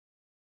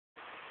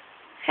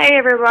Hey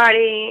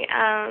everybody,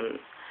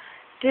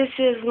 this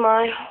is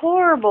my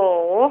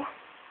horrible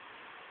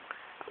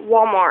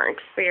Walmart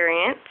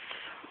experience.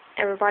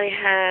 Everybody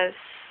has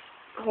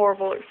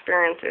horrible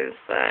experiences,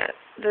 but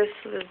this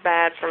is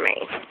bad for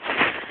me.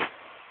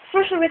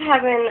 Especially with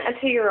having a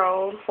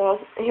 2-year-old. Well,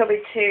 he'll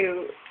be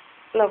 2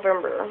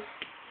 November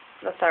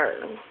the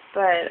 3rd.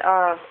 But,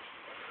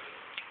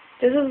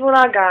 this is what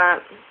I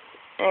got.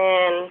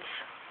 And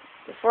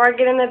before I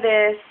get into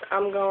this,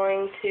 I'm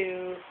going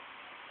to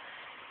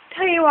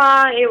tell you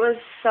why it was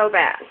so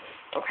bad.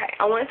 Okay,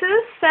 I went to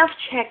the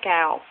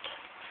self-checkout.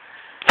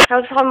 That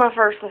was probably my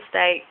first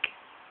mistake.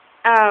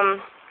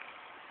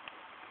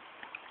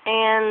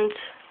 And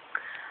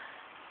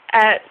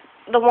at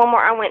the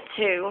Walmart I went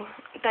to,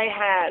 they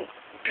had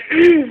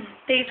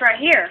these right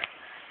here.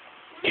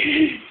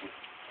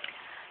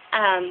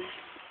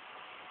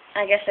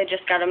 I guess they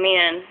just got them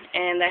in,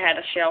 and they had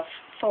a shelf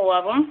full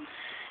of them.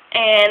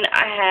 And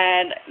I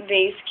had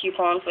these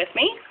coupons with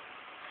me.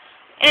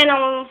 And I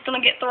was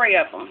going to get 3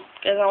 of them,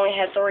 because I only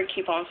had 3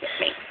 coupons with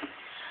me.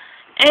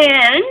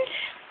 And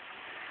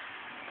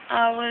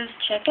I was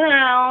checking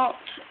out,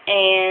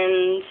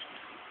 and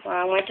when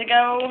I went to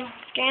go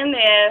scan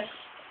this,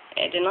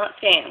 it did not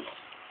scan.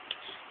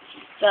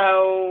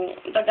 So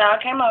the guy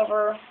came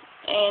over,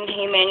 and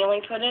he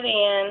manually put it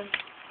in,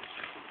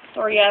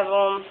 3 of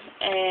them,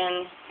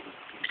 and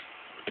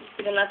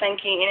then I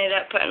think he ended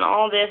up putting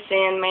all this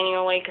in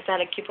manually, because I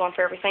had a coupon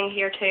for everything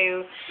here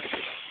too.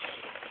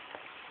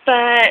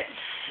 But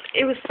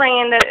it was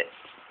saying that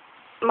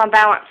my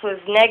balance was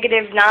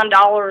negative $9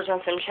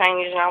 and some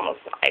change, and I was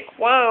like,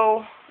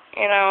 whoa,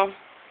 you know,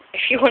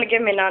 if you want to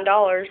give me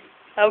 $9,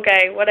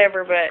 okay,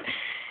 whatever, but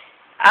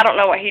I don't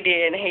know what he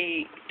did.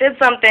 He did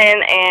something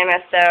and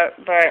messed up,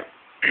 but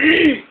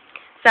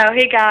so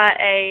he got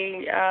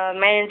a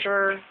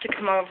manager to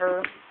come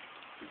over,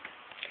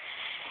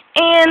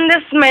 and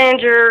this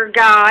manager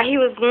guy, he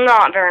was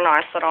not very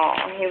nice at all.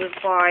 He was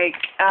like,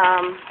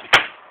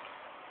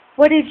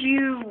 what did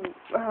you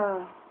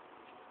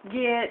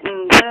get,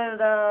 and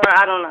da-da-da,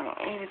 I don't know.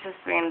 He was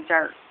just being a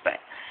jerk. But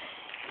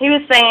he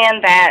was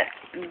saying that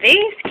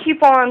these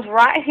coupons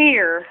right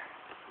here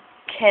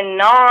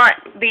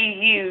cannot be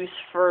used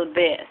for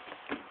this.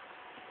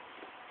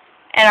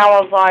 And I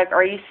was like,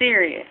 are you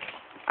serious?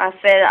 I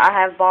said I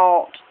have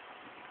bought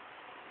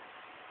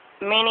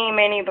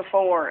many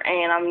before,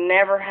 and I've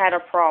never had a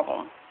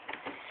problem.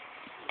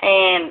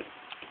 And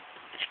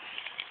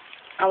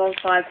I was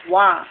like,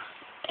 why?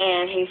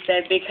 And he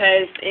said,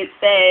 because it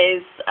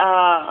says,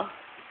 on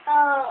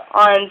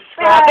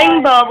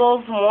Scrubbing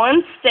Bubbles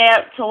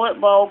 1-Step Toilet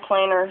Bowl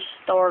Cleaner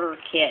Starter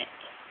Kit.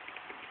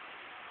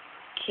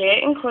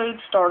 Kit includes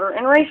starter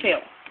and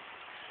refill.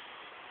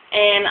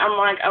 And I'm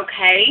like,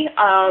 okay.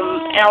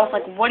 And I was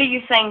like, what do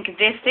you think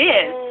this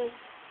is?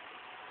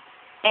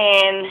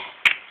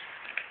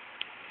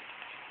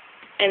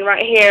 And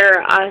right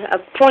here, I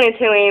pointed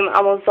to him.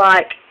 I was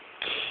like,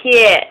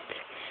 Kit.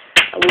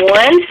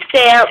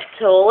 1-Step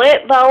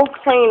Toilet Bowl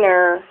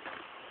Cleaner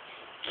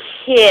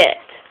Kit.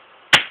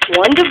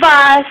 1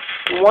 device,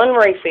 1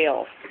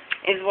 refill,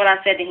 is what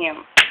I said to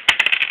him.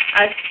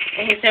 And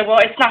he said, well,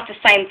 it's not the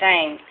same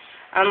thing.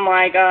 I'm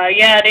like,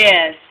 yeah, it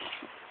is.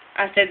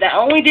 I said, the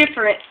only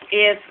difference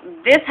is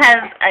this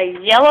has a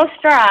yellow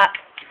stripe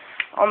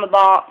on the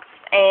box,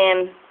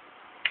 and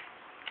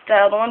the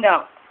other one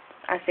don't.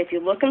 I said, if you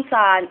look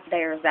inside,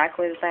 they're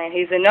exactly the same.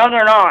 He said, no,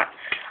 they're not.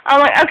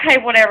 I'm like, okay,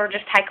 whatever,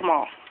 just take them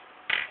off.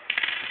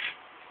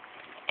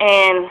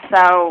 And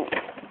so,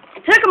 I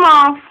took them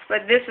off,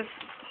 but this is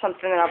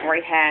something that I've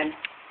already had.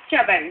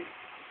 Yeah, baby.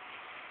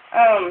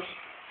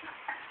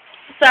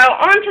 So,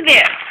 on to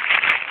this.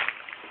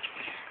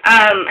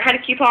 I had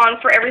a coupon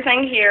for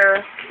everything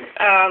here.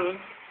 I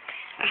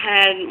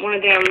had one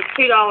of them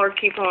 $2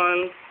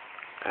 coupons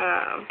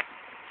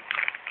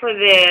for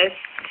this,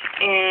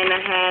 and I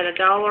had a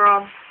 $1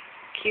 off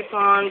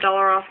coupon,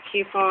 $1 off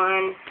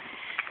coupon,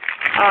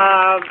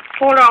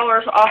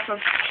 $4 off of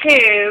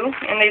 2,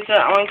 and these are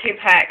the only 2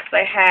 packs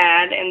they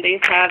had, and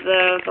these have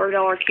the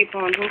 $3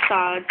 coupons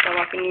inside, so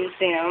I can use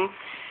them.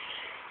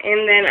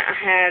 And then I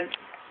had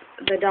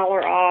the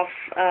 $1 off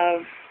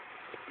of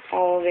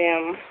all of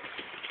them.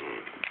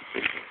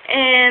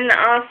 And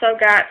I also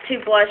got 2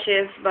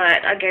 blushes,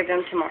 but I gave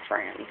them to my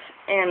friends.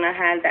 And I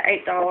had the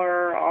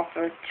 $8 off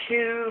of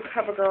 2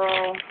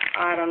 CoverGirl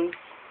items.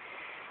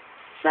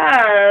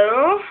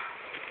 So,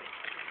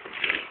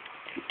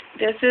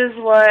 this is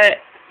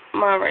what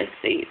my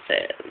receipt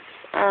says.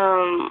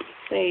 Let's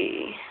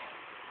see.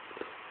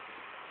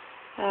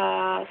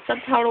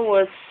 Subtotal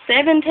was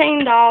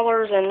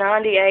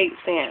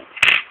 $17.98.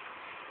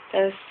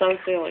 That is so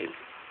silly.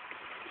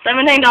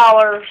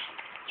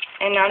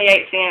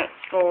 $17.98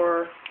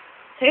 for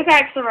 2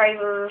 packs of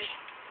razors,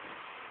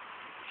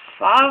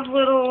 5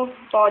 little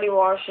body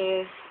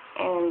washes,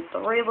 and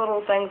 3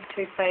 little things of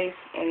toothpaste,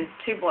 and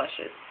 2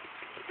 blushes.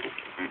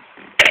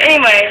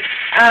 Anyway,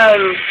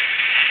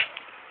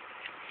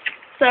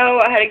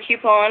 so I had a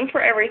coupon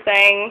for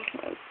everything.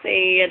 Let's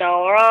see, $1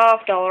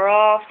 off, $1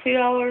 off,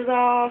 $2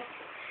 off,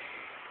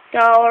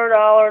 dollar,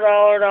 dollar,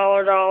 dollar,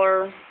 dollar,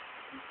 dollar,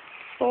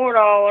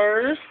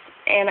 $4,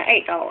 and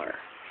 $8.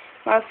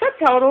 My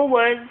subtotal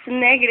was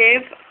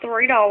negative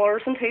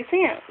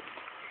 $3.02.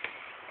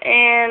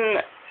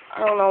 And I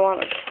don't know why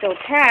it's still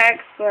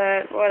taxed,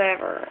 but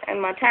whatever.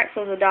 And my tax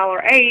was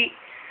 $1.08.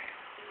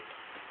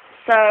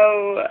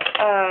 So,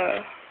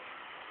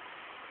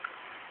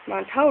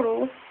 my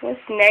total was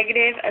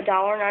negative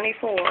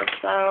 $1.94.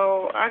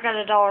 So I got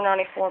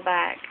 $1.94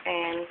 back,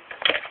 and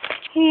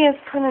he is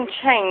putting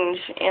change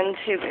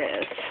into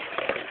this,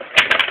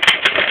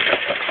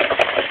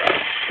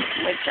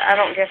 which I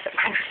don't guess it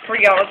matters for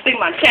y'all to see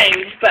my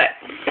change, but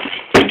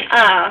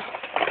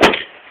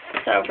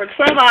so for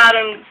 12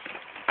 items,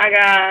 I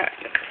got,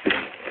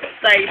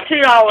 say,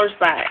 $2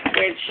 back,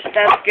 which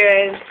that's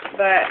good,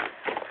 but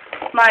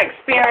my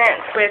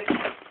experience with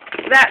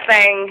that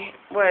thing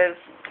was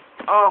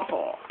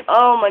awful.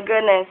 Oh my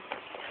goodness.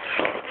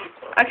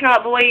 I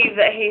cannot believe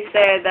that he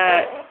said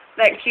that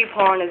that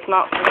coupon is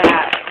not for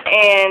that.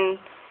 And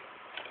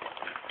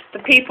the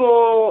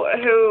people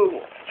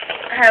who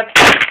have,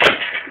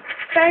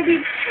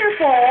 be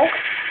careful,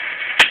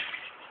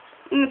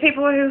 and the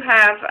people who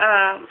have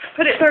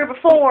put it through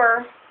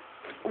before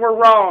were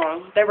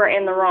wrong. They were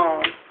in the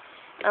wrong.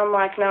 I'm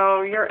like,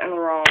 no, you're in the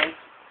wrong.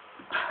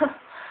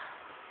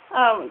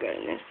 Oh my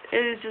goodness. It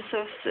is just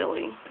so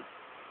silly.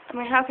 I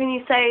mean, how can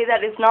you say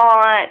that is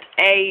not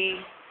a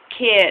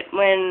kit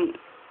when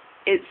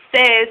it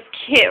says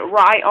kit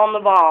right on the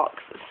box?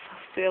 It's so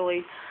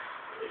silly.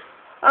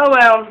 Oh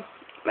well,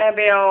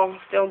 maybe I'll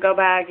still go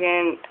back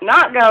and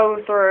not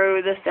go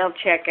through the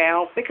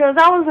self-checkout, because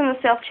I was in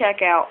the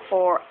self-checkout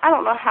for I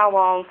don't know how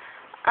long.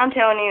 I'm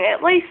telling you,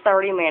 at least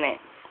 30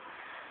 minutes.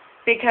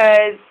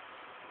 Because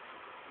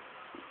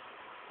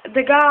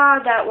the guy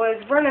that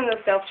was running the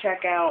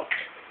self-checkout,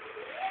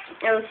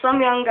 it was some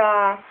young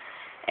guy,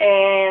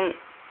 and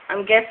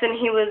I'm guessing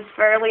he was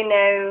fairly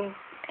new,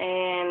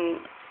 and,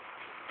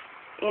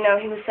 you know,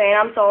 he was saying,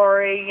 I'm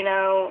sorry, you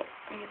know,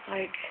 he's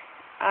like,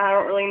 I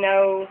don't really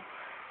know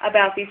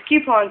about these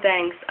coupon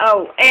things.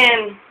 Oh,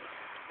 and,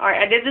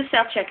 alright, I did the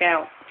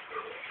self-checkout,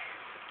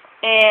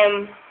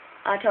 and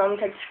I told him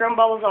to take the scrum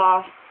bubbles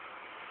off,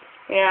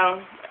 you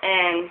know,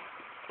 and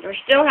they're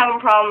still having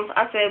problems.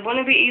 I said,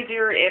 wouldn't it be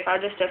easier if I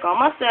just took all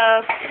my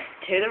stuff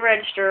to the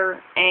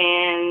register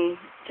and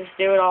just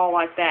do it all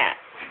like that?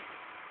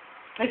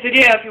 I said,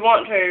 yeah, if you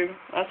want to.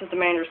 That's what the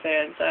manager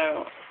said.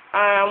 So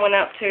I went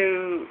up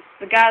to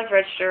the guy's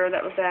register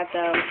that was at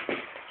the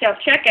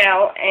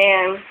self-checkout,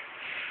 and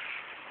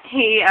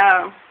he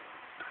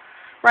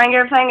rang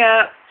everything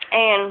up,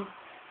 and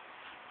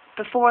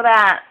before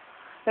that,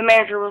 the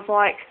manager was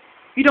like,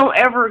 you don't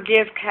ever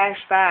give cash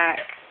back.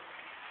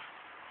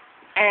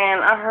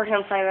 And I heard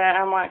him say that.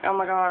 I'm like, oh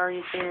my God, are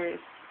you serious?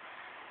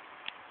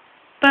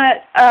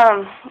 But,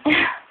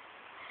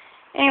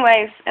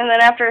 anyways, and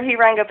then after he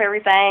rang up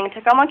everything,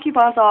 took all my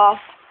coupons off,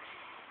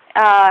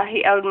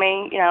 he owed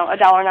me, you know,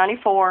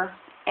 $1.94.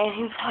 And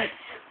he was like,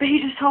 but he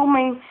just told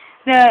me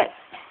that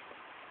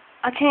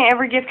I can't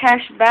ever give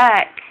cash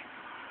back.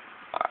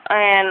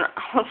 And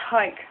I was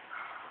like,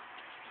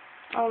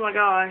 oh my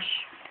gosh.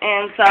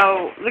 And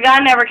so the guy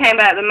never came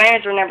back. The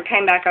manager never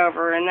came back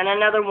over. And then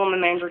another woman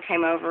manager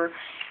came over.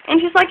 And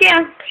she's like,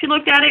 yeah. She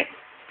looked at it.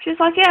 She's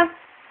like, yeah.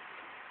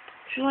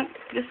 She's like,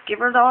 just give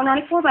her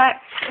 $1.94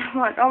 back. I'm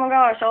like, oh my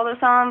gosh, all this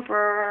time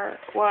for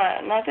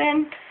what?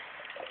 Nothing?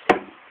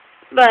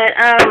 But,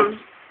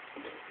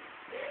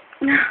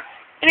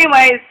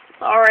 anyways,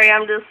 sorry,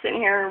 I'm just sitting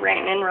here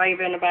ranting and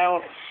raving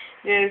about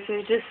this.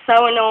 It's just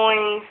so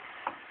annoying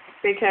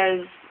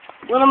because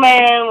little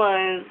man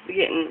was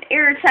getting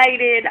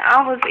irritated.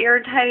 I was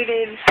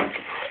irritated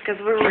because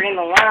we were in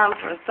the line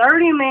for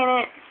 30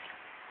 minutes.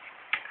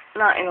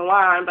 Not in the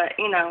line, but,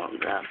 you know,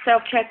 the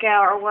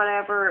self-checkout or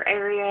whatever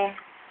area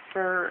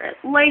for at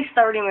least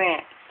 30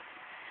 minutes.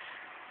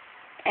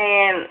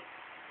 And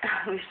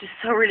it was just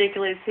so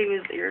ridiculous. He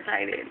was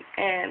irritated.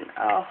 And,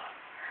 oh.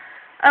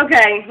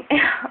 Okay.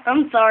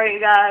 I'm sorry,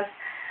 you guys.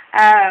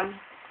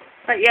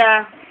 But,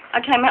 yeah, I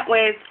came up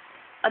with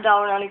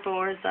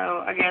 $1.94,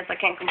 so I guess I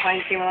can't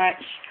complain too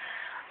much.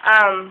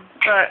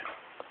 But,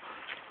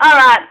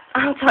 alright,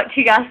 I'll talk to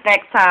you guys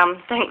next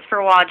time. Thanks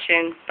for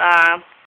watching. Bye.